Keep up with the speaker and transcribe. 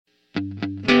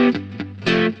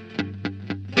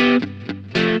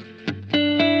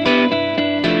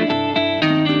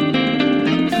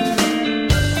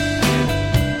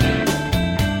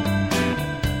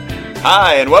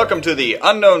Hi, and welcome to the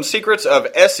Unknown Secrets of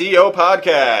SEO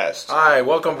podcast. Hi,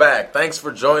 welcome back. Thanks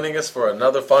for joining us for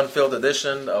another fun-filled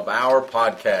edition of our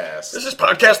podcast. This is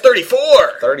podcast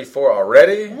 34. 34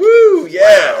 already? Woo,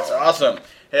 yeah, that's awesome.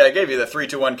 Hey, I gave you the 3,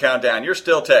 2, 1 countdown. You're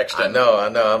still texting. I know.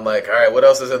 I'm like, all right, what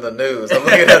else is in the news? I'm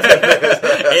looking at the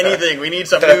news. Anything. We need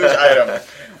some news item.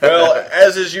 Well,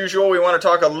 as is usual, we want to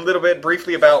talk a little bit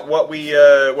briefly about what we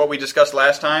discussed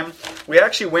last time. We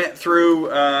actually went through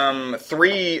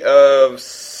 3 of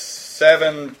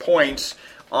 7 points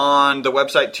on the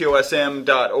website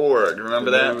tosm.org. Remember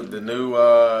that? The new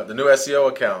SEO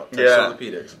account, Texas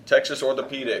Orthopedics. Texas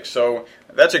Orthopedics. So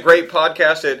that's a great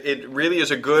podcast. It really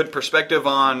is a good perspective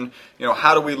on,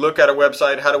 how do we look at a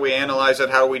website, how do we analyze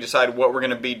it, how do we decide what we're going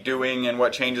to be doing and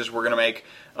what changes we're going to make.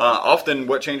 Often,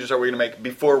 what changes are we going to make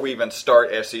before we even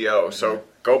start SEO? Mm-hmm. So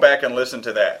go back and listen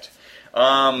to that.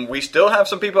 We still have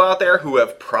some people out there who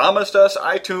have promised us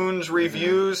iTunes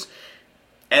reviews. Mm-hmm.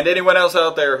 And anyone else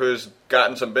out there who's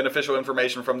gotten some beneficial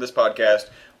information from this podcast,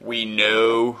 we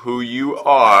know who you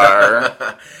are.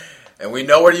 And we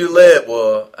know where you live.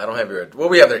 Well, I don't have your... Well,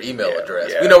 we have their email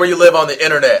address. Yeah. We know where you live on the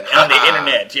internet. On the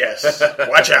internet, yes.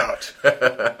 Watch out.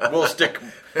 We'll stick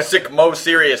Mo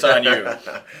Serious on you.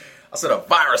 I'll send a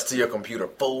virus to your computer,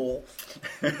 fool.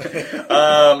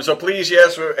 So please,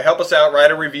 yes, help us out.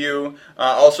 Write a review.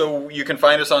 Also, you can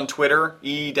find us on Twitter,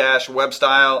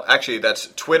 e-webstyle. Actually, that's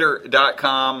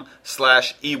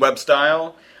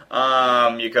twitter.com/ewebstyle.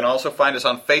 You can also find us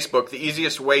on Facebook. The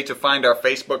easiest way to find our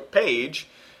Facebook page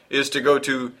is to go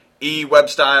to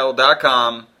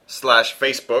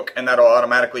ewebstyle.com/Facebook, and that'll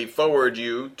automatically forward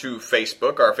you to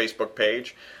Facebook, our Facebook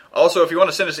page. Also, if you want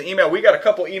to send us an email, we got a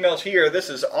couple emails here. This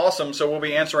is awesome, so we'll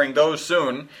be answering those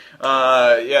soon.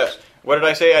 Yes. What did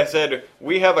I say? I said,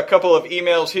 we have a couple of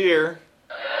emails here.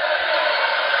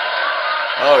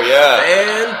 Oh,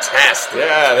 yeah. Fantastic.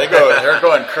 Yeah, they're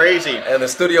going crazy. And the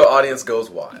studio audience goes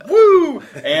wild. Woo!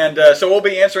 And so we'll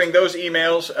be answering those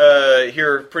emails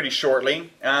here pretty shortly.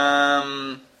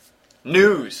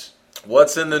 News.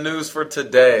 What's in the news for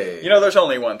today? There's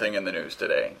only one thing in the news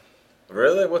today.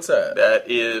 Really? What's that?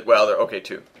 That is,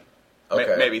 two.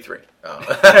 Okay. Maybe 3. Oh.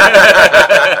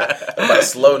 About a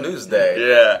slow news day.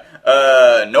 Yeah.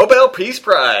 Nobel Peace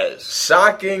Prize.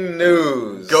 Shocking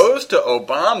news. Goes to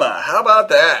Obama. How about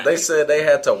that? They said they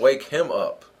had to wake him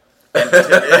up. That's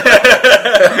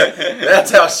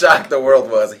how shocked the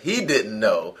world was. He didn't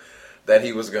know that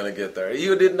he was going to get there.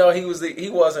 You didn't know he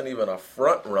wasn't even a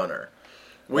front runner.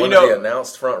 One of the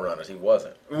announced front runners, he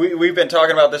wasn't. We've been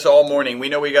talking about this all morning. We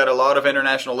know we got a lot of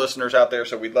international listeners out there,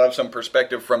 so we'd love some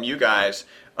perspective from you guys.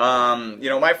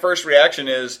 My first reaction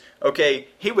is, okay,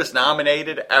 he was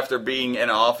nominated after being in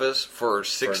office for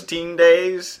 16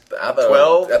 days?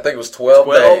 12? I think it was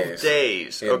 12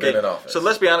 days. He had been in office. So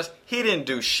let's be honest, he didn't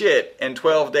do shit in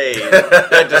 12 days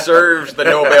that deserves the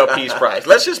Nobel Peace Prize.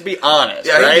 Let's just be honest,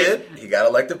 right? He did. He got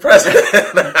elected president.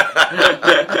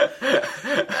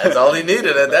 That's all he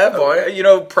needed at that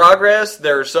point. Progress,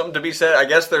 there's something to be said. I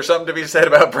guess there's something to be said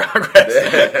about progress.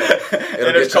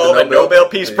 And it's called the Nobel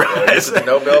Peace Prize. The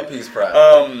Nobel Peace Prize.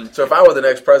 So if I were the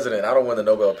next president, I don't win the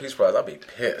Nobel Peace Prize, I'd be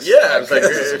pissed. Yeah. It's like,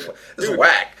 this is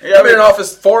whack. Yeah, I've been in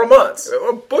office 4 months.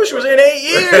 Bush was in 8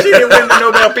 years. He didn't win the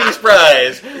Nobel Peace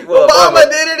Prize. Well, Obama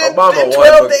did it in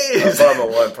 12 days. Obama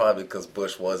won probably because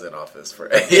Bush was in office for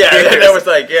 8 years. Yeah, that was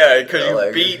because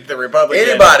you beat the Republicans.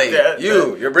 Anybody,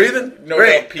 you're breathing? Nobel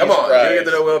Great. Peace Come on, Prize. you get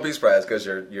the Nobel Peace Prize because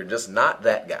you're just not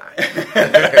that guy.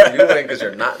 You win because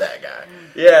you're not that guy.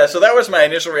 Yeah, so that was my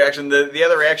initial reaction. The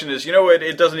other reaction is,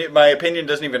 it doesn't. My opinion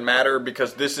doesn't even matter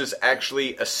because this is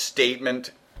actually a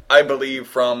statement, I believe,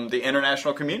 from the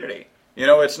international community.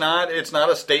 It's not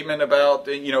a statement about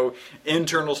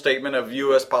internal statement of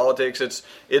U.S. politics.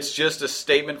 It's just a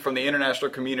statement from the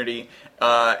international community,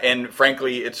 and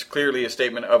frankly, it's clearly a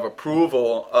statement of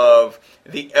approval of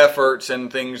the efforts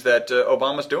and things that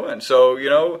Obama's doing. So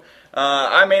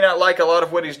I may not like a lot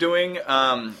of what he's doing.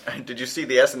 Did you see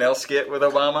the SNL skit with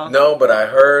Obama? No, but I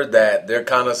heard that they're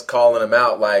kind of calling him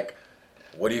out like,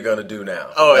 what are you going to do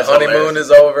now? Oh, the honeymoon is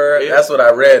over. That's what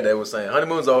I read. They were saying,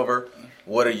 honeymoon's over.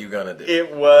 What are you going to do?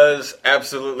 It was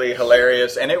absolutely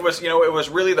hilarious. And it was, it was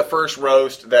really the first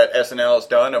roast that SNL has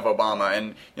done of Obama.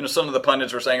 And, some of the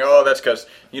pundits were saying, oh, that's because,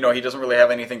 he doesn't really have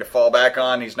anything to fall back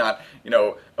on. He's not,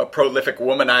 a prolific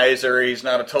womanizer. He's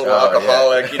not a total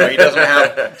alcoholic. Yeah. He doesn't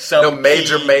have some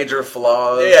major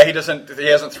flaws. Yeah, he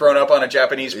hasn't thrown up on a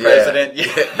Japanese president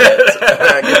yet.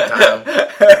 Good time.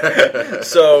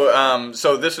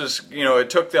 So this is, it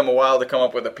took them a while to come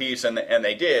up with a piece, and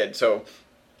they did. So,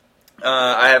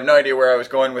 I have no idea where I was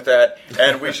going with that,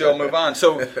 and we shall move on.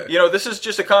 So, this is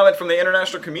just a comment from the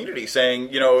international community saying,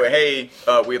 hey,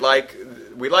 we like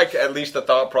at least the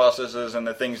thought processes and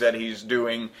the things that he's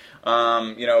doing.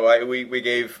 We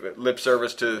gave lip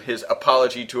service to his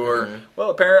apology tour. Mm-hmm. Well,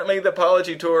 apparently the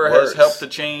apology tour has helped to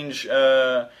change.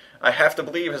 I have to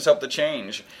believe has helped to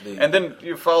change. And then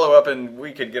you follow up, and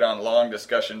we could get on long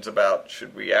discussions about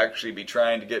should we actually be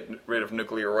trying to get rid of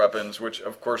nuclear weapons, which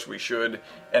of course we should,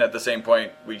 and at the same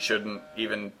point we shouldn't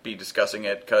even be discussing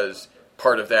it because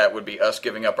part of that would be us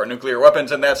giving up our nuclear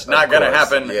weapons, and that's not going to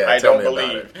happen, I don't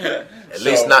believe. At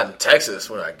least not in Texas.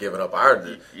 We're not giving up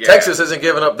our... Yeah. Texas isn't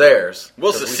giving up theirs.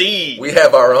 We'll secede. We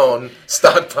have our own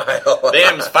stockpile.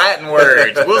 Them's fighting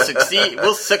words. We'll succeed.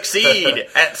 We'll succeed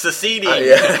at seceding.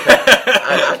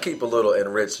 I keep a little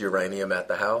enriched uranium at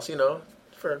the house,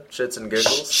 for shits and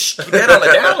giggles. Keep that on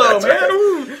the down low, man.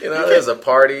 Right. There's a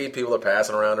party. People are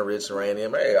passing around enriched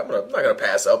uranium. Hey, I'm not going to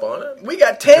pass up on it. We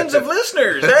got tens of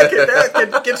listeners. That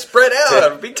could get spread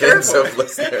out. Be careful. Tens of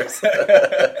listeners.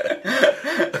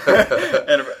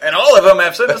 and all of them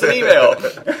have sent us an email.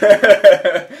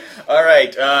 All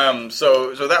right.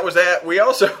 So that was that. We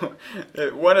also,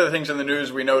 one of the things in the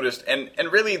news we noticed, and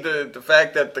really the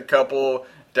fact that the couple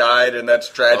died, and that's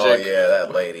tragic. Oh yeah,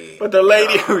 that lady. But the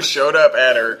lady who showed up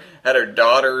at her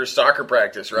daughter's soccer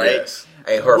practice, right? Yes.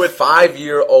 Her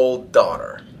 5-year-old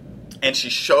daughter. And she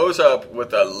shows up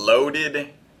with a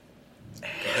loaded,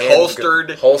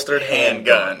 holstered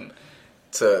handgun.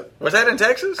 Was that in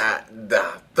Texas?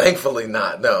 Thankfully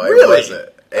not. No, really? It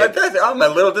wasn't. I'm a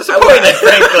little disappointed,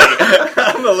 frankly.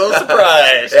 I'm a little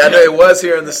surprised. Yeah, I know it was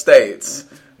here in the States.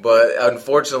 But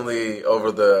unfortunately,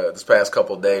 over this past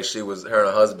couple of days, her and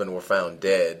her husband were found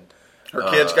dead. Her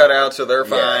kids got out, so they're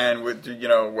fine with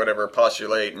whatever,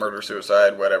 postulate, murder,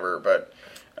 suicide, whatever. But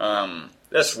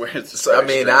that's weird. So,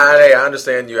 I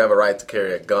understand you have a right to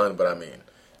carry a gun, but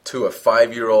to a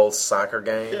 5-year-old soccer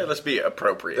game. Yeah, let's be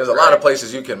appropriate. There's a lot of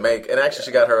places you can make, and actually,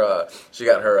 she got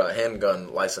her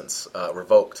handgun license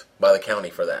revoked by the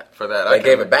county for that. They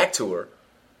gave it back to her.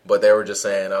 But they were just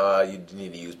saying, you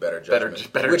need to use better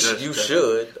judgment. Better which you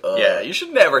should. You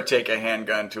should never take a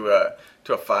handgun to a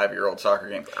 5-year-old soccer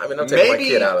game. I'm taking my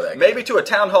kid out of that game. Maybe to a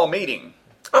town hall meeting.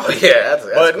 Oh, yeah. That's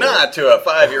but cool. Not to a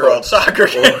 5-year-old soccer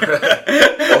game.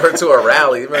 Or to a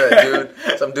rally.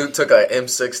 Some dude took a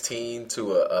M16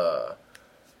 to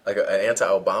an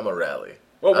anti-Obama rally.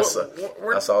 Well,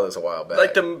 I saw this a while back.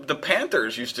 Like the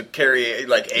Panthers used to carry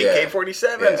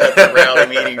AK-47s at the rally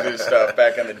meetings and stuff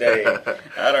back in the day.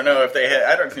 I don't know if they had.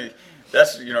 I don't think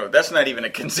that's not even a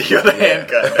concealed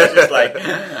handgun. That's just like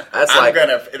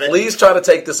please try to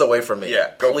take this away from me. Yeah,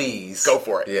 please go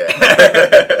for it.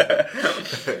 Yeah.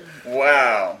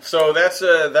 Wow. So that's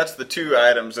the two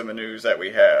items in the news that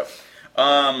we have.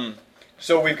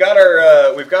 So we've got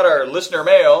our listener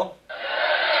mail.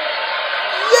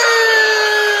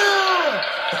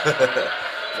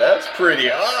 That's pretty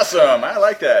awesome. I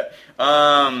like that.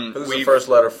 Who's the first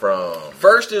letter from?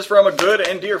 First is from a good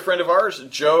and dear friend of ours,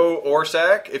 Joe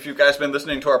Orsak. If you guys have been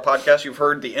listening to our podcast, you've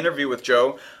heard the interview with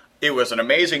Joe. It was an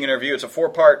amazing interview. It's a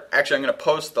 4-part. Actually, I'm going to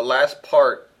post the last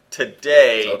part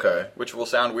today, which will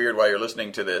sound weird while you're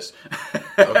listening to this.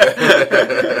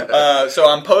 So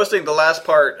I'm posting the last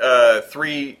part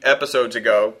 3 episodes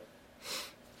ago,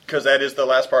 because that is the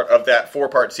last part of that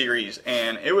 4-part series,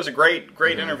 and it was a great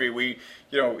interview.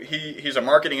 He's a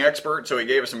marketing expert, so he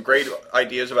gave us some great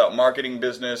ideas about marketing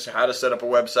business, how to set up a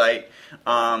website,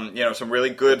 some really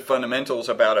good fundamentals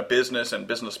about a business and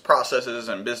business processes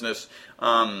and business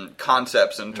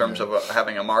concepts in terms of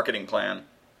having a marketing plan.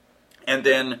 And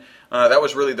then that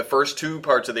was really the first 2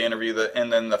 parts of the interview, and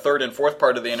then the 3rd and 4th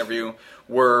part of the interview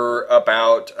were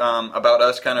about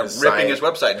us kind of ripping his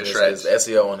website to shreds. His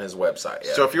SEO on his website.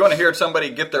 Yeah. So if you want to hear somebody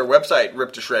get their website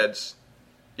ripped to shreds,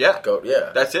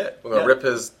 that's it. We're going to rip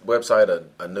his website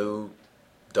a new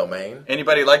domain.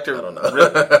 Anybody like to I don't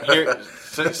know.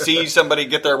 see somebody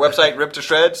get their website ripped to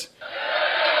shreds?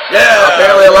 Yeah!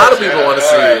 Apparently a lot of people want to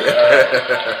see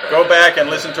it. Go back and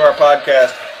listen to our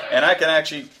podcast, and I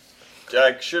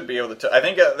should be able to I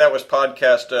think that was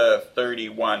podcast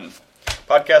 31.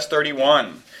 Podcast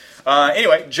 31.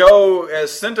 Anyway, Joe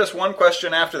has sent us one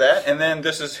question after that, and then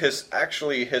this is his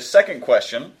second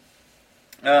question.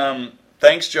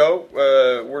 Thanks, Joe.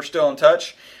 We're still in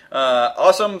touch.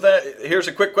 Awesome. Here's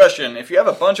a quick question. If you have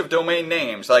a bunch of domain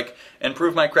names like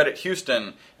Improve My Credit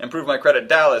Houston, Improve My Credit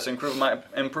Dallas, Improve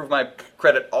My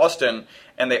Credit Austin,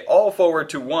 and they all forward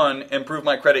to one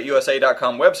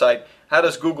ImproveMyCreditUSA.com website, how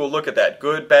does Google look at that?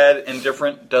 Good, bad,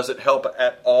 indifferent? Does it help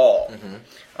at all? Mm-hmm.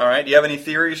 All right. Do you have any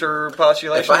theories or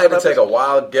postulations? If I had to take a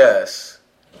wild guess,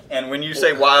 And when you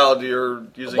say wild, you're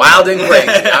using... Wild and crazy.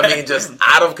 I mean, just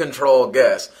out of control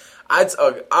guess. I'd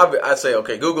say,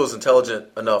 okay, Google's intelligent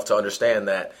enough to understand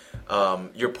that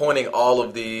you're pointing all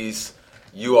of these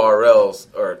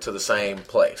URLs to the same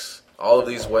place. All of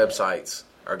these websites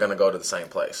are going to go to the same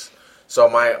place. So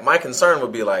my concern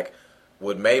would be like,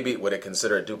 would it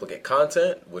consider it duplicate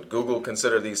content? Would Google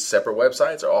consider these separate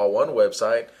websites or all one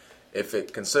website? If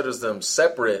it considers them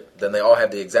separate, then they all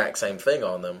have the exact same thing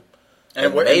on them.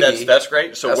 And that's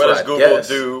great. So what does Google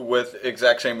do with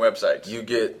exact same websites? You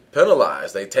get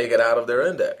penalized. They take it out of their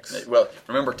index. Well,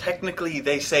 remember, technically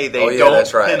they say they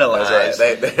don't penalize. That's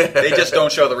right. They just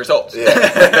don't show the results.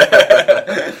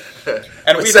 Yeah.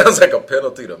 And it sounds like a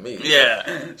penalty to me.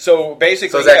 Yeah. So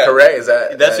basically, is that correct?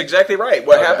 That's exactly right.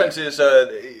 What happens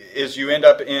is you end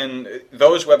up in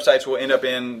those websites will end up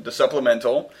in the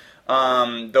supplemental.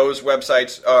 Those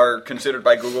websites are considered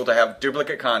by Google to have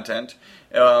duplicate content.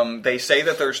 They say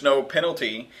that there's no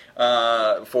penalty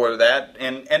for that,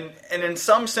 and in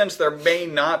some sense there may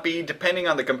not be, depending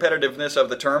on the competitiveness of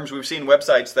the terms. We've seen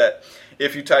websites that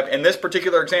if you type, in this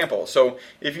particular example, so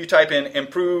if you type in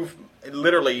improve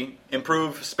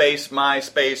space my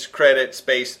space credit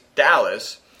space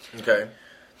Dallas, okay,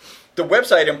 the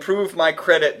website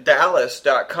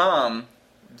improvemycreditdallas.com,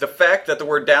 the fact that the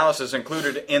word Dallas is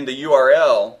included in the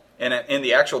URL and in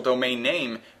the actual domain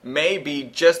name may be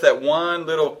just that one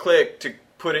little click to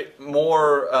put it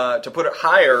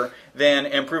higher than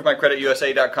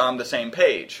improvemycreditusa.com, the same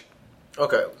page.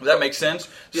 Okay. Does that make sense?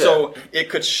 Yeah. So it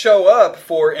could show up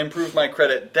for Improve My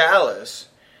Credit Dallas,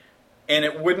 and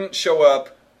it wouldn't show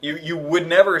up. You would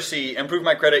never see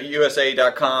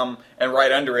improvemycreditusa.com and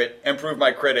right under it Improve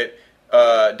My Credit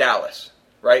Dallas.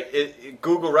 Right?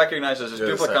 Google recognizes as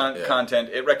duplicate content.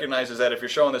 It recognizes that if you're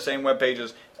showing the same web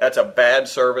pages, that's a bad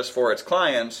service for its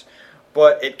clients.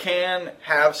 But it can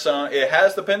have it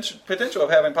has the potential of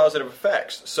having positive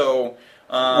effects. So,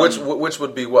 which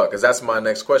would be what? Because that's my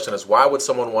next question: is why would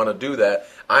someone want to do that?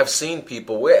 I've seen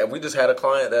people. We just had a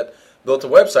client that built a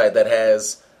website that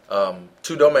has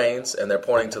 2 domains, and they're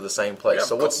pointing to the same place. Yeah,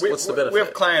 so what's the benefit? We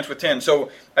have clients with 10.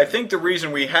 So I think the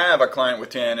reason we have a client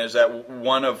with 10 is that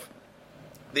one of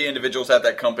the individuals at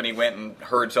that company went and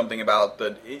heard something about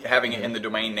having it in the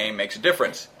domain name makes a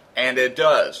difference, and it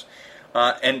does.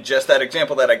 And just that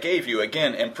example that I gave you,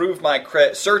 again,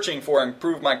 searching for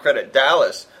Improve My Credit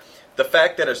Dallas, the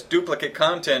fact that it's duplicate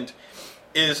content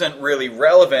isn't really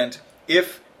relevant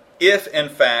if in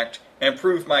fact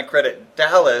Improve My Credit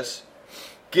Dallas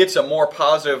gets a more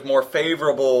positive, more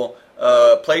favorable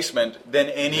placement than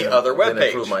any other web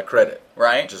page. Improve My Credit,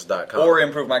 right? Just .com. Or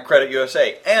Improve My Credit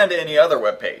USA and any other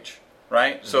web page,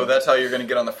 right? Mm-hmm. So that's how you're going to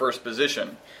get on the first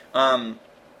position. It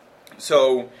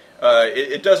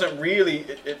doesn't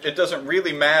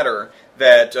really matter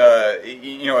that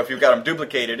if you've got them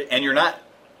duplicated and you're not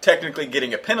technically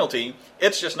getting a penalty,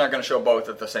 it's just not going to show both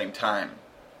at the same time.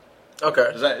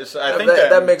 Okay, I think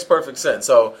that makes perfect sense.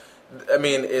 So, I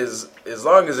mean, as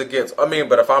long as it gets,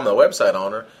 but if I'm the website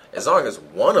owner, as long as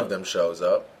one of them shows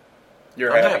up, I'm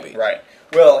happy. Right.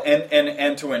 Well,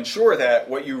 and to ensure that,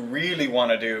 what you really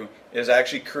want to do is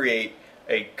actually create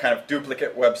a kind of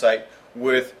duplicate website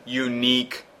with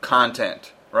unique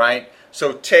content, right?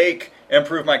 So take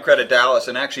Improve My Credit Dallas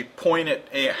and actually point it,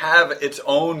 have its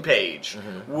own page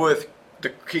with the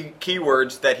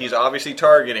keywords that he's obviously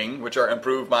targeting, which are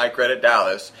Improve My Credit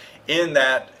Dallas, in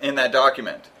that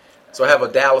document. So I have a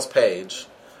Dallas page,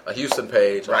 a Houston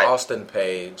page, an Austin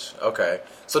page. Okay.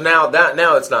 So now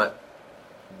it's not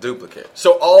duplicate.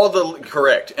 So all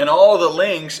the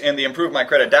links in the Improve My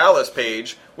Credit Dallas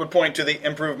page would point to the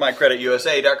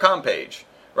ImproveMyCreditUSA.com page,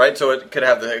 right? So it could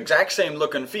have the exact same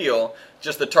look and feel,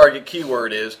 just the target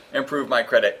keyword is Improve My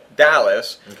Credit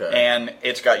Dallas, and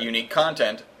it's got unique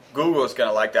content. Google is going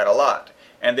to like that a lot.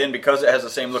 And then because it has the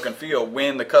same look and feel,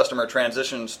 when the customer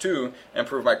transitions to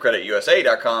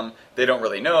ImproveMyCreditUSA.com, they don't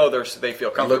really know. They feel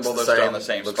comfortable they're still on the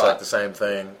same spot. Looks like the same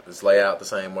thing. It's laid out the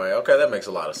same way. Okay, that makes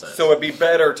a lot of sense. So it'd be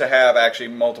better to have actually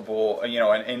multiple,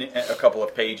 in a couple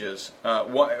of pages,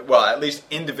 at least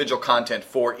individual content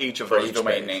for each of those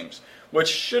domain names, which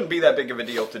shouldn't be that big of a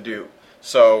deal to do.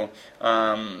 So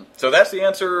that's the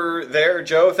answer there,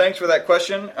 Joe. Thanks for that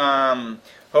question.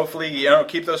 Hopefully,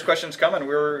 keep those questions coming.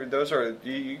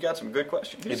 You got some good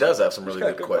questions. He does have some really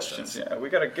good questions. Yeah, we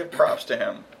got to give props to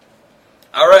him.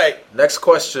 All right. Next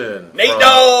question. Nate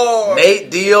Dog.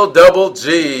 Nate Deal Double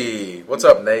G. What's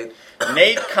up, Nate?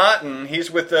 Nate Cotton.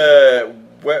 He's with where's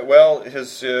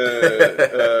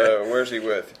he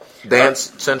with?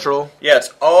 Dance Central. Yeah, it's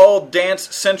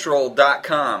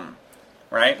alldancecentral.com.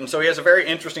 Right? And so he has a very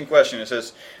interesting question. It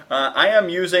says, I am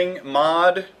using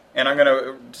Mod and I'm going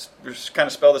to just kind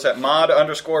of spell this out,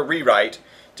 mod_rewrite,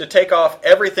 to take off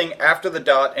everything after the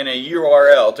dot in a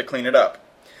URL to clean it up.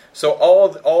 So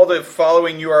all the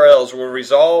following URLs will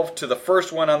resolve to the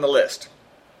first one on the list.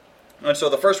 And so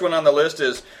the first one on the list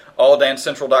is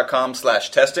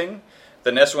alldancecentral.com/testing.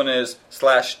 The next one is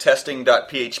 /testing.php.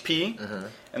 Mm-hmm.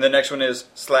 And the next one is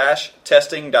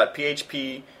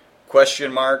 /testing.php !=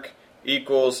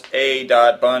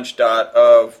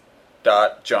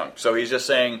 a.bunch.of.junk. So he's just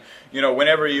saying,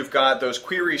 whenever you've got those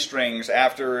query strings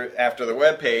after the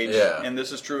web page, and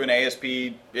this is true in ASP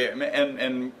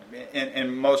and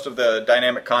in most of the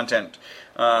dynamic content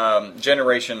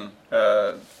generation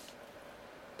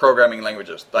programming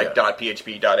languages, like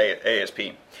 .php, .asp.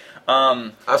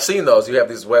 I've seen those. You have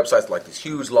these websites like these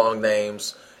huge long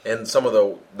names, and some of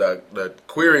the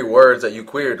query words that you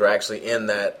queried are actually in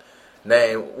that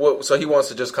name. So he wants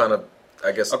to just kind of,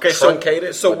 I guess, truncate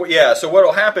it. So what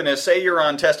will happen is, say you're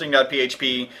on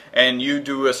testing.php and you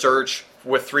do a search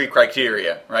with 3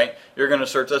 criteria, right? You're going to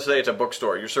search, let's say it's a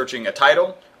bookstore. You're searching a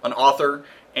title, an author,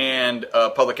 and a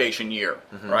publication year,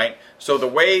 right? So the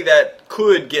way that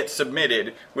could get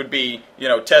submitted would be,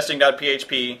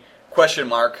 testing.php, ?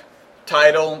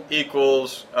 Title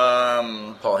equals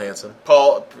Paul Hansen.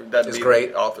 That'd be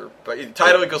great. Author, but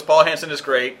title equals Paul Hansen is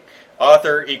great.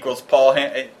 Author equals Paul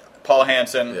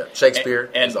Hansen. Yeah.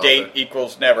 Shakespeare and date author.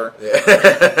 Equals never.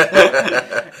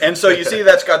 Yeah. And so you see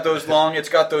that's got those long. It's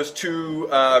got those two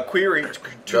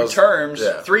terms,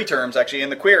 3 terms actually in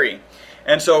the query.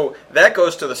 And so that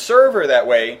goes to the server that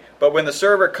way. But when the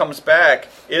server comes back,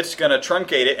 it's going to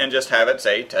truncate it and just have it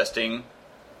say testing,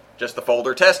 just the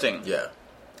folder testing. Yeah.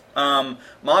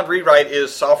 Mod rewrite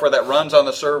is software that runs on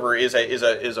the server, is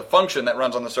a function that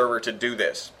runs on the server to do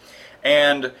this.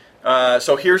 And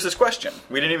so here's this question.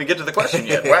 We didn't even get to the question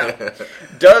yet. Wow.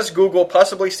 Does Google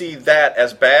possibly see that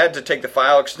as bad to take the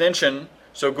file extension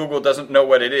so Google doesn't know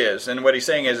what it is? And what he's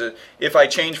saying is, if I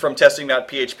change from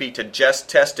testing.php to just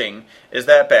testing, is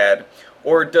that bad?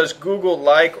 Or does Google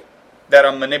like that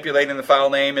I'm manipulating the file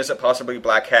name? Is it possibly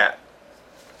black hat?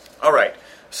 All right.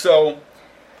 So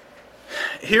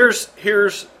here's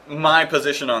my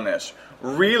position on this.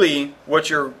 Really, what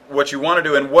you want to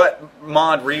do, and what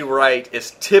mod rewrite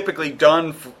is typically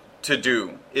done to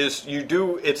do, is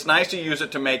it's nice to use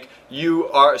it to make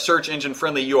search engine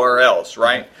friendly URLs,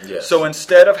 right? Yes. So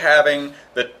instead of having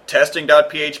the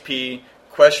testing.php ?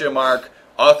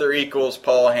 Author equals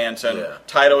Paul Hansen,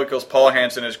 title equals Paul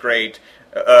Hansen is great,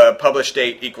 published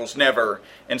date equals never.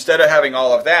 Instead of having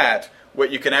all of that, what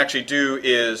you can actually do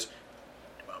is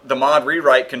the mod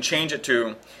rewrite can change it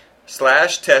to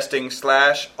 /testing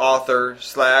 /author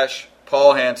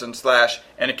 /Paul Hansen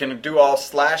and it can do all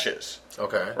slashes.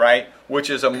 Okay. Right? Which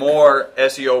is a more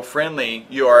SEO friendly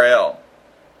URL.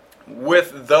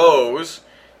 With those,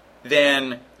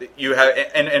 then you have,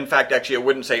 and in fact, actually, it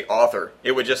wouldn't say author.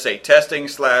 It would just say testing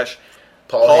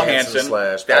 /Paul Hansen.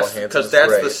 Because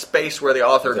that's the space where the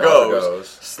author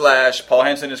goes. / Paul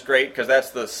Hansen is great because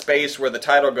that's the space where the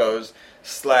title goes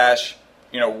 /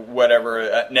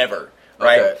 whatever, never,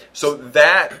 right? Okay. So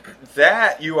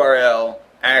that URL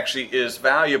actually is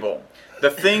valuable. The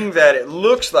thing that it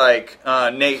looks like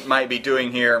Nate might be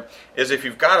doing here is if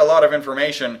you've got a lot of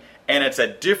information and it's a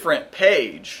different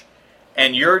page,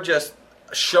 and you're just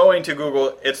showing to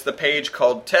Google it's the page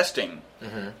called testing,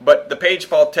 but the page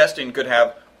called testing could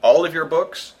have all of your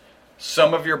books,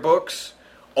 some of your books,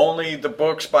 only the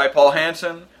books by Paul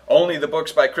Hansen, only the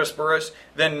books by Chris Burrus,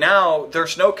 then now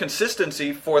there's no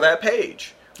consistency for that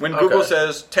page. When Google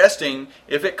says testing,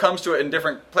 if it comes to it in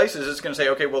different places, it's going to say,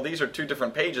 okay, well, these are 2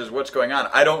 different pages. What's going on?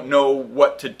 I don't know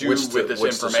what to do with this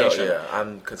information.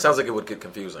 It sounds like it would get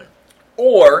confusing.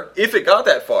 Or if it got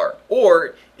that far,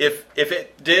 or if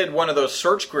it did one of those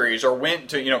search queries or went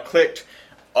to, clicked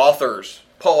authors,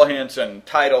 Paul Hansen,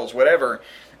 titles, whatever,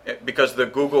 because the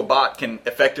Google bot can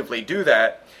effectively do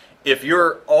that. If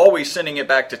you're always sending it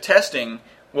back to testing,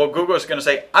 well, Google's going to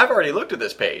say, I've already looked at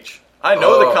this page. I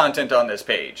know the content on this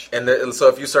page. And so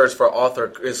if you search for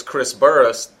author is Chris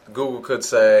Burrus, Google could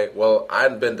say, well,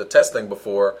 I've been to testing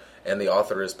before, and the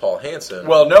author is Paul Hansen.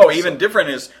 Well, no, even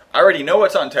different is, I already know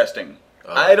what's on testing.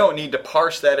 I don't need to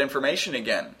parse that information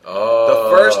again. The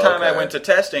first time I went to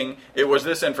testing, it was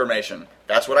this information.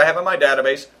 That's what I have in my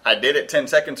database. I did it 10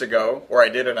 seconds ago, or I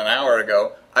did it an hour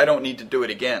ago. I don't need to do it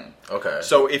again. Okay.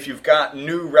 So if you've got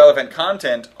new relevant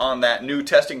content on that new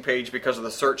testing page because of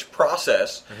the search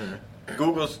process,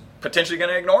 Google's potentially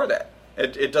going to ignore that.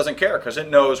 It doesn't care because it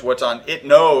knows what's on. It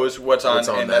knows what's on,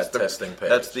 and that's the testing page.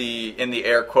 That's the in the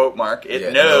air quote mark.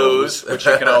 It knows, which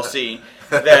you can all see,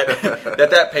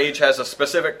 that page has a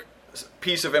specific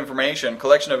piece of information,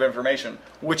 collection of information,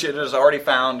 which it has already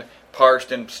found,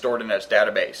 parsed, and stored in its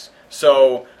database.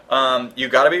 So you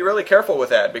got to be really careful with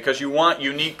that because you want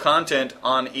unique content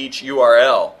on each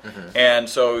URL, and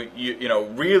so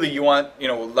you want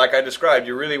like I described,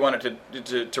 you really want it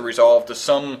to resolve to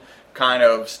some kind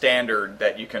of standard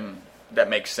that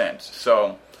makes sense.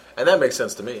 So, and that makes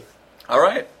sense to me. All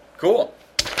right, cool.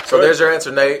 So there's your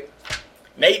answer, Nate.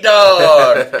 Nate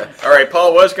Dogg. All right,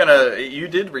 Paul you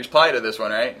did reply to this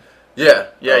one, right? Yeah.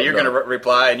 Yeah, you're going to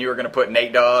reply, and you were going to put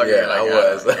Nate Dogg. Yeah, I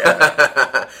was.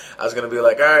 Yeah. I was going to be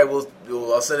like, all right,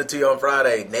 I'll send it to you on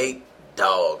Friday. Nate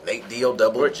Dogg. Nate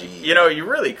D-O-double-G. You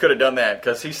really could have done that,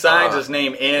 because he signs his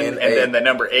name in and then the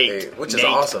number 8. Which is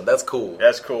awesome. That's cool.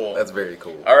 That's cool. That's very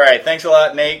cool. All right, thanks a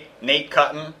lot, Nate. Nate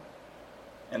Cotton.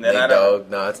 And then Nate Dogg.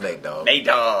 No, it's Nate Dogg. Nate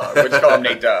Dogg. We'll just call him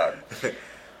Nate Dogg.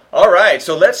 All right,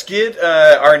 so let's get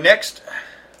our next...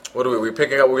 What are we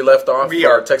picking up where we left off? We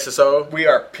are Texas O. We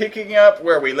are picking up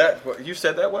where we left. You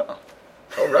said that well.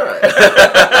 All right.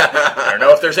 I don't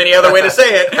know if there's any other way to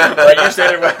say it, but you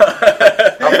said it well.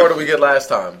 How far did we get last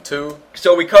time? 2.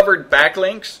 So we covered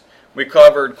backlinks. We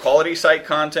covered quality site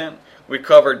content. We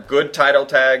covered good title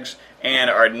tags. And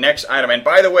our next item. And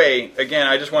by the way, again,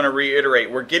 I just want to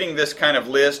reiterate, we're getting this kind of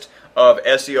list of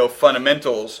SEO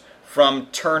fundamentals from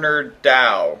Turner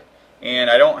Dow. And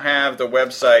I don't have the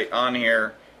website on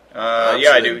here.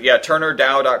 Yeah, I do. Yeah,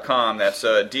 turnerdow.com. That's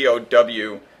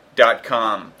DOW.com.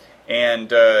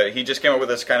 And he just came up with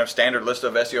this kind of standard list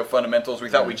of SEO fundamentals. We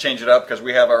thought we'd change it up because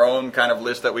we have our own kind of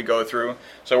list that we go through.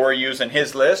 So we're using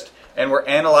his list, and we're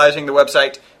analyzing the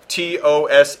website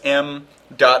TOSM.org.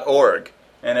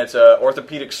 And it's an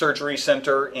orthopedic surgery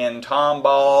center in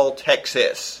Tomball,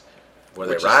 Texas. Where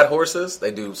they ride horses,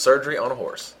 they do surgery on a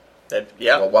horse.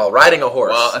 Yeah. Well, while riding a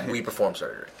horse, we perform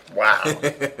surgery. Wow.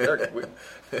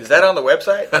 Is that on the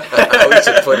website? We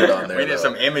should put it on there. We need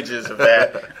some images of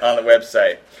that on the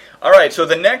website. All right, so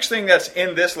the next thing that's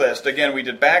in this list, again, we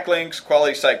did backlinks,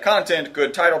 quality site content,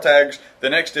 good title tags. The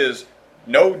next is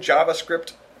no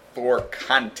JavaScript for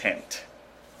content.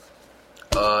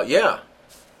 Yeah.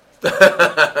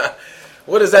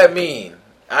 What does that mean?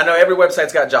 I know every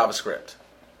website's got JavaScript.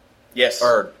 Yes.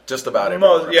 Or just about every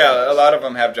website. Yeah, a lot of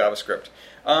them have JavaScript.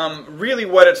 Really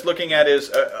what it's looking at is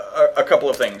a couple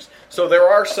of things. So there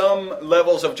are some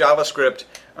levels of JavaScript.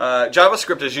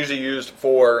 JavaScript is usually used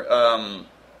for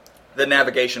the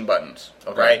navigation buttons,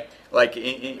 right? Like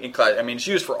in class. I mean, it's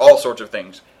used for all sorts of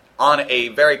things. On a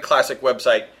very classic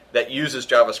website that uses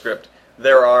JavaScript,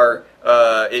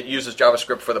 it uses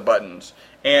JavaScript for the buttons.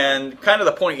 And kind of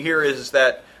the point here is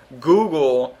that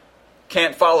Google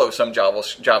can't follow some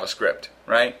JavaScript,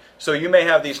 right? So you may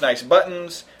have these nice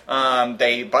buttons.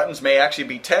 Buttons may actually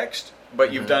be text,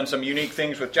 but you've done some unique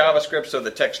things with JavaScript, so the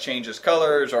text changes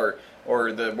colors, or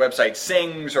the website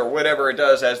sings, or whatever it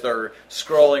does as they're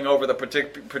scrolling over the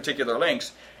particular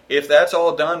links. If that's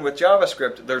all done with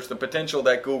JavaScript, there's the potential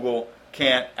that Google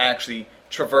can't actually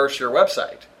traverse your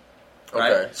website.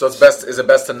 Right? Okay, so is it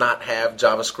best to not have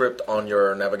JavaScript on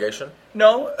your navigation?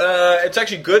 No, it's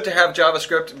actually good to have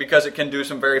JavaScript because it can do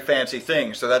some very fancy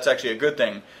things, so that's actually a good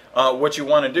thing. What you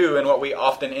want to do, and what we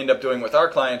often end up doing with our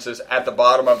clients, is at the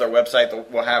bottom of their website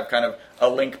we'll have kind of a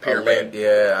link pyramid.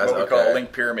 What we call a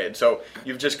link pyramid. So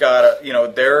you've just got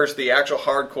there's the actual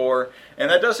hardcore,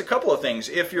 and that does a couple of things.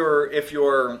 If you're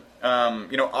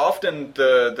often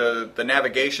the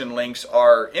navigation links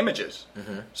are images.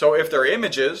 So if they're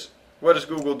images, what does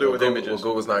Google do with images? Well,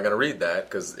 Google's not going to read that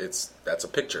because that's a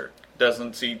picture.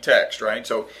 Doesn't see text, right?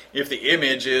 So if the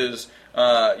image is,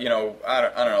 I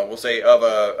don't know, we'll say of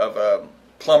a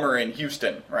plumber in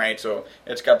Houston, right? So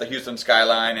it's got the Houston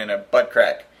skyline and a butt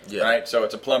crack, right? So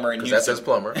it's a plumber in Houston. That says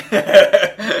plumber.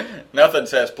 Nothing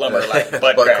says plumber like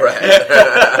butt crack.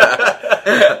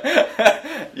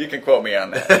 You can quote me on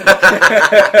that.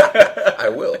 I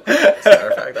will. As a matter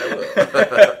of fact, I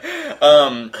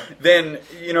will.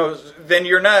 Then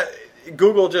you're not.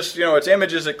 Google just, it's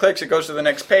images, it clicks, it goes to the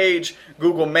next page.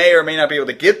 Google may or may not be able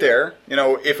to get there.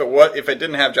 If it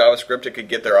didn't have JavaScript, it could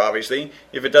get there, obviously.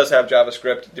 If it does have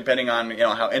JavaScript, depending on,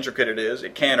 how intricate it is,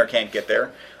 it can or can't get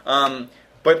there.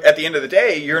 But at the end of the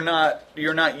day, you're not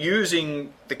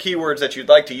using the keywords that you'd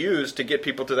like to use to get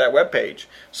people to that web page.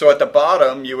 So at the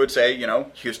bottom, you would say,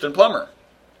 Houston Plumber.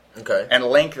 Okay. And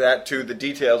link that to the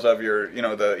details of your,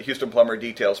 the Houston Plumber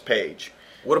details page.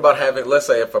 What about let's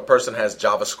say if a person has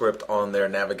JavaScript on their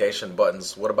navigation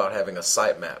buttons, what about having a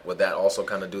sitemap? Would that also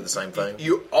kind of do the same thing?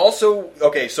 You also,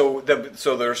 so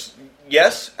there's,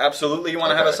 yes, absolutely you want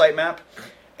to have a sitemap.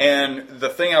 And the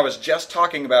thing I was just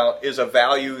talking about is a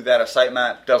value that a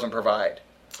sitemap doesn't provide.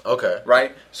 Okay.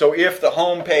 Right? So if the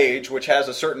home page, which has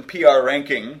a certain PR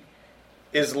ranking,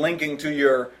 is linking to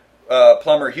your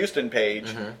Plumber Houston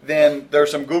page, then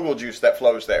there's some Google juice that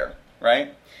flows there,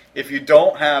 right? If you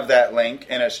don't have that link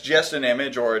and it's just an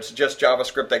image or it's just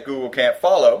JavaScript that Google can't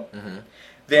follow,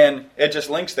 then it just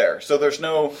links there. So there's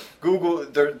no Google,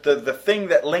 the thing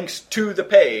that links to the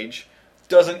page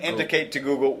doesn't indicate to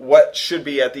Google what should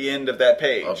be at the end of that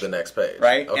page. Of the next page.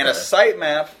 Right? Okay. And a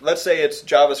sitemap, let's say it's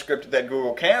JavaScript that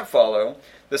Google can't follow,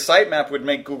 the sitemap would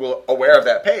make Google aware of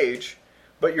that page,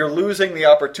 but you're losing the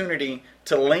opportunity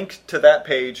to link to that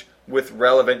page with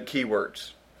relevant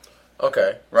keywords.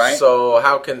 Okay. Right? So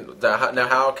how can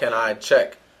I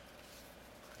check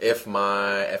if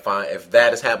that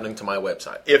is happening to my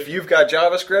website? If you've got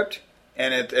JavaScript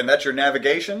and that's your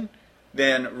navigation,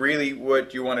 then really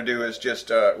what you want to do is just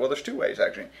there's two ways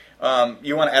actually.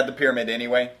 You want to add the pyramid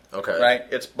anyway. Okay. Right?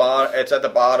 It's at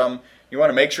the bottom. You want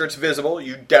to make sure it's visible.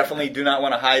 You definitely do not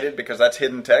want to hide it because that's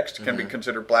hidden text. It can be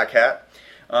considered black hat.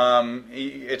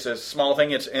 It's a small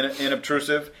thing. It's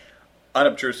unobtrusive.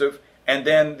 And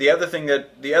then the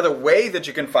other way that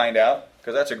you can find out,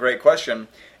 because that's a great question,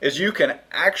 is you can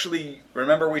actually,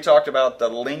 remember we talked about the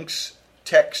Lynx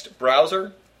text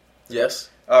browser? Yes.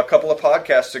 A couple of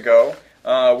podcasts ago,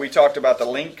 we talked about the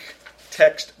Lynx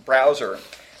text browser.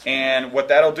 And what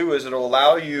that'll do is it'll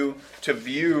allow you to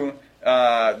view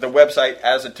the website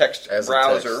as a text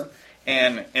browser.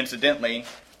 And incidentally,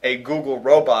 a Google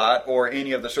robot or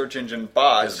any of the search engine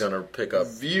bots is going to pick up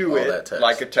view it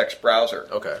like a text browser.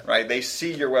 Okay. Right? They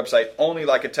see your website only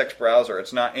like a text browser.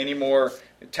 It's not any more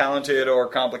talented or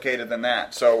complicated than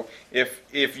that. So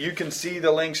if you can see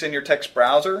the links in your text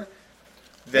browser,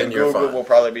 then Google will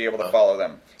probably be able to follow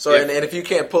them. So and if you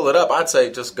can't pull it up, I'd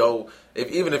say just go.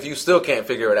 Even if you still can't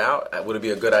figure it out, would it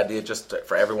be a good idea just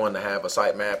for everyone to have a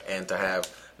sitemap and to have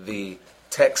the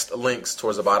text links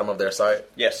towards the bottom of their site?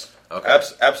 Yes. Okay.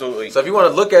 Absolutely. So if you want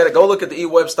to look at it, go look at the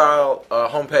eWebStyle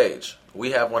homepage.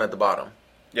 We have one at the bottom.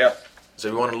 Yeah. So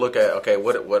if you want to look at, okay,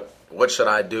 what should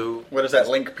I do? What does that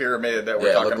link pyramid that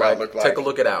we're talking about look like? Take a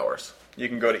look at ours. You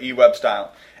can go to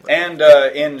eWebStyle. And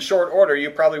in short order, you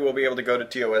probably will be able to go to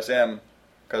TOSM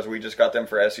because we just got them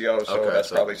for SEO, so that's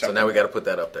probably something. So now we got to put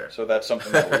that up there. So that's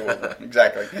something that we will,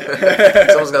 exactly.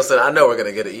 Someone's going to say, I know we're going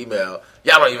to get an email.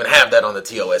 Y'all don't even have that on the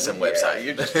TOSM website.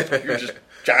 You're just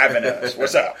jiving at us.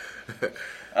 What's up?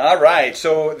 All right,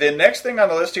 so the next thing on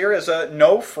the list here is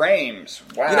no frames.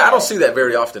 Wow. I don't see that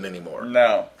very often anymore.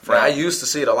 No. I used to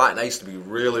see it a lot, and that used to be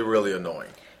really, really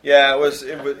annoying. Yeah, it was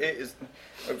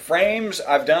frames.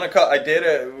 I've done I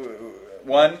did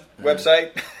one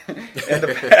website in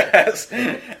the past,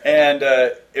 and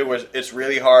it's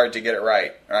really hard to get it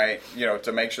right,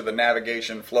 to make sure the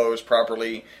navigation flows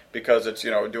properly because it's,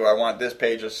 do I want this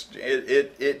page?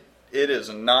 It is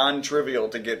non-trivial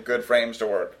to get good frames to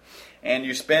work. And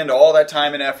you spend all that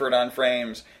time and effort on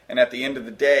frames, and at the end of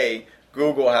the day,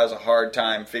 Google has a hard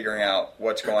time figuring out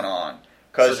what's going on.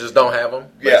 So just don't have them?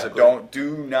 Basically. Yeah,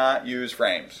 do not use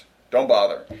frames. Don't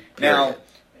bother. Period. Now,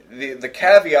 the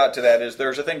caveat to that is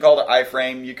there's a thing called an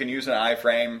iframe. You can use an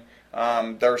iframe.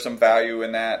 There's some value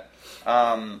in that.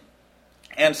 And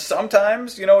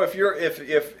sometimes, if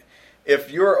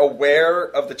you're aware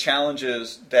of the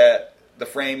challenges that the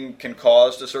frame can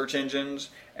cause to search engines,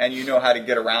 and you know how to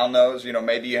get around those,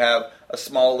 maybe you have a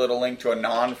small little link to a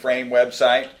non-frame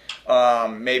website.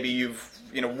 Maybe you've,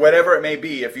 whatever it may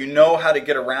be. If you know how to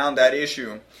get around that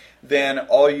issue, then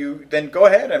go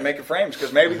ahead and make a frames,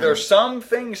 because maybe there's some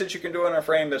things that you can do in a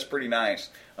frame that's pretty nice.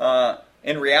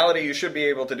 In reality, you should be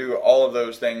able to do all of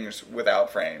those things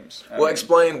without frames.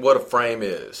 Explain what a frame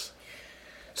is.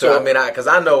 So, because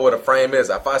I know what a frame is.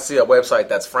 If I see a website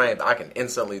that's framed, I can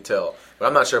instantly tell. But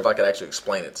I'm not sure if I could actually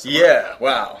explain it. Yeah,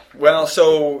 wow. Well,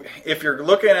 so if you're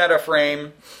looking at a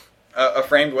framed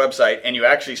website, and you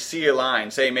actually see a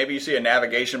line, say maybe you see a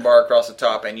navigation bar across the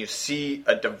top, and you see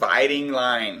a dividing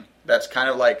line that's kind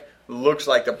of like, looks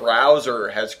like the browser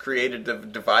has created the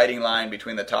dividing line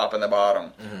between the top and the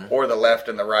bottom, or the left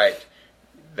and the right.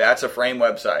 That's a frame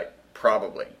website,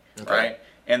 probably, right?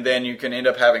 And then you can end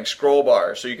up having scroll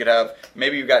bars. So you could have,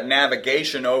 maybe you've got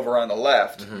navigation over on the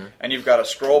left, and you've got a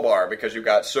scroll bar because you've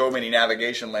got so many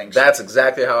navigation links. That's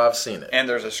exactly how I've seen it. And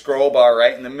there's a scroll bar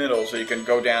right in the middle, so you can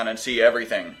go down and see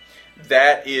everything.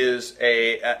 That is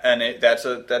that's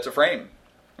a frame,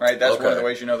 right? That's one of the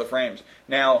ways you know the frames.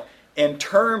 Now, in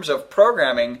terms of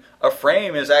programming, a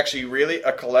frame is actually really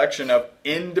a collection of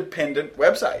independent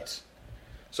websites.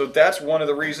 So that's one of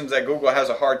the reasons that Google has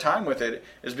a hard time with it,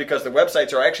 is because the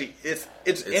websites are actually, it's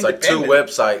independent. Like two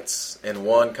websites in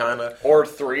one, kind of. Or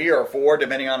 3 or 4,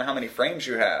 depending on how many frames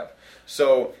you have.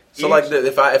 So like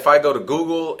if I go to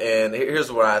Google, and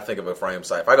here's what I think of a frame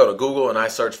site. If I go to Google and I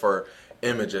search for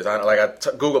images, I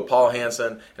Google Paul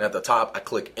Hansen, and at the top I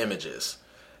click images.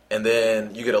 And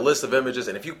then you get a list of images,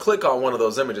 and if you click on one of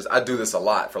those images, I do this a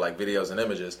lot for like videos and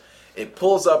images, it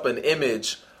pulls up an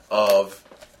image a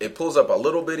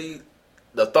little bitty,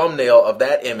 the thumbnail of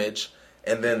that image,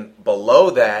 and then below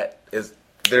that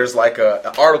there's like an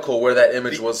article where that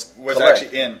image was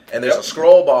actually in. And there's a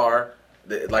scroll bar,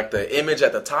 like the image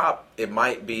at the top, it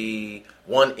might be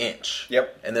 1 inch.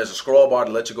 Yep. And there's a scroll bar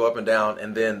to let you go up and down,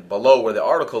 and then below where the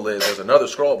article is, there's another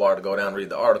scroll bar to go down and read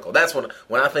the article. That's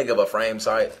when I think of a frame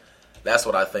site, that's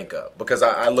what I think of. Because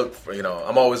I look for,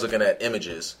 I'm always looking at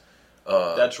images.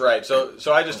 That's right. So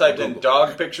I just typed in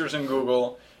dog pictures in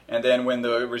Google, and then when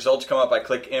the results come up, I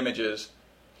click images,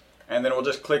 and then we'll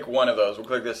just click one of those. We'll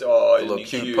click this. Oh, a little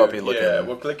cute puppy looking. Yeah,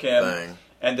 we'll click him, thing.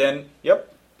 And then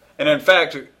and in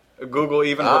fact, Google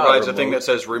even provides a thing that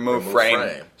says remove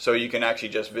frame, so you can actually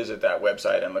just visit that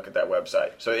website and look at that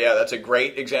website. So yeah, that's a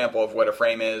great example of what a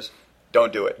frame is.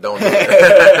 Don't do it. Don't do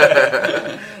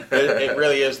it. It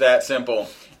really is that simple.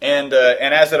 And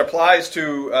as it applies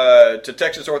to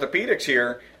Texas Orthopedics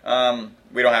here,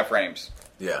 we don't have frames.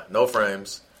 Yeah, no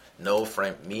frames. No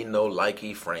frame. Me no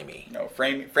likey framey. No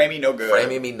framey no good.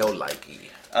 Framey me no likey.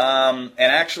 And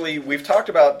actually, we've talked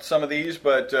about some of these,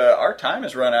 but our time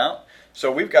has run out. So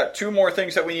we've got 2 more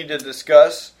things that we need to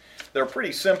discuss. They're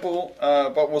pretty simple,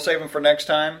 but we'll save them for next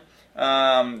time.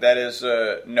 That is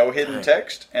no hidden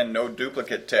text and no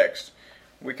duplicate text.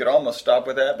 We could almost stop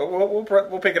with that, but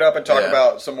we'll pick it up and talk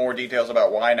about some more details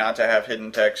about why not to have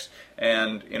hidden text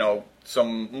and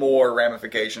some more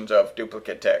ramifications of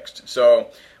duplicate text.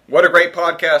 So, what a great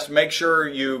podcast. Make sure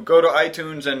you go to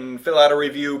iTunes and fill out a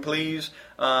review, please.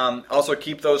 Also,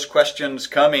 keep those questions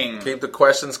coming. Keep the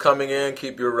questions coming in.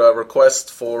 Keep your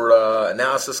requests for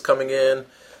analysis coming in.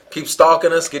 Keep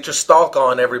stalking us. Get your stalk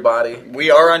on, everybody. We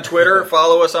are on Twitter.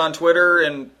 Follow us on Twitter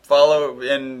and follow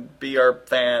and be our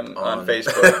fan on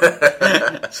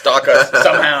Facebook. Stalk us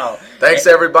somehow. Thanks,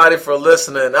 everybody, for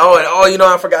listening.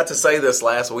 I forgot to say this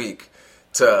last week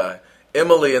to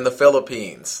Emily in the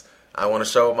Philippines. I want to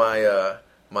show my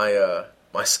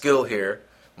skill here,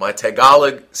 my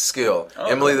Tagalog skill. Oh.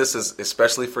 Emily, this is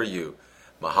especially for you.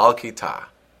 Mahal kita.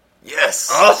 Yes.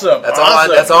 Awesome. That's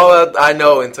all I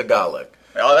know in Tagalog.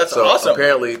 Oh, that's awesome.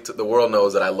 Apparently, the world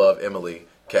knows that I love Emily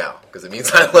Cal, because it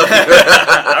means I love you. All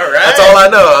right. That's all I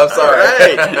know. I'm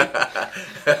sorry.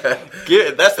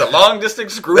 That's the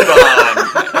long-distance groove-on.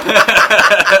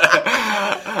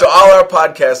 To all our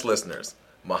podcast listeners,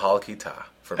 Mahal kita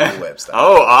from New Webster.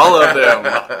 Oh, all of them.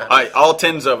 All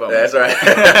 10s of them. That's right.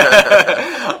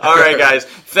 All right, guys.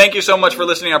 Thank you so much for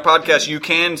listening to our podcast. You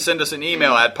can send us an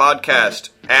email at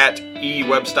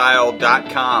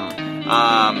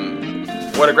podcast@ewebstyle.com.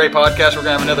 What a great podcast. We're going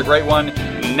to have another great one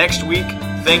next week.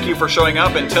 Thank you for showing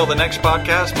up. Until the next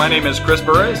podcast, my name is Chris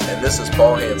Burris. And this is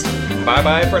Paul Hansen.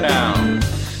 Bye-bye for now.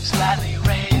 Slightly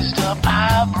raised up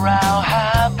highbrow.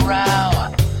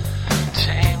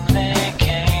 Tamely,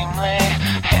 gamely,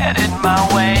 headed my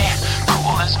way.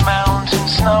 Cool as mountain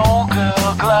snow,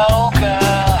 girl, glow,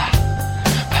 girl.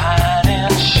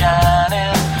 Pining,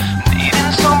 shining,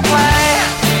 needing some play.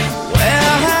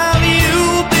 Where have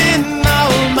you been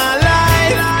all my life?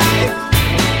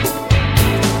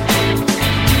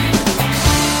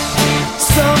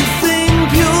 Something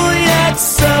pure yet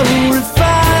so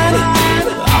refined.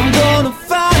 I'm gonna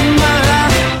find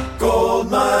my gold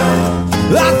mine.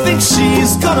 I think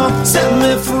she's gonna set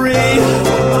me free.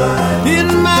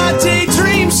 In my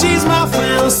daydream, she's my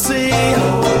fantasy.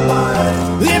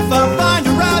 If I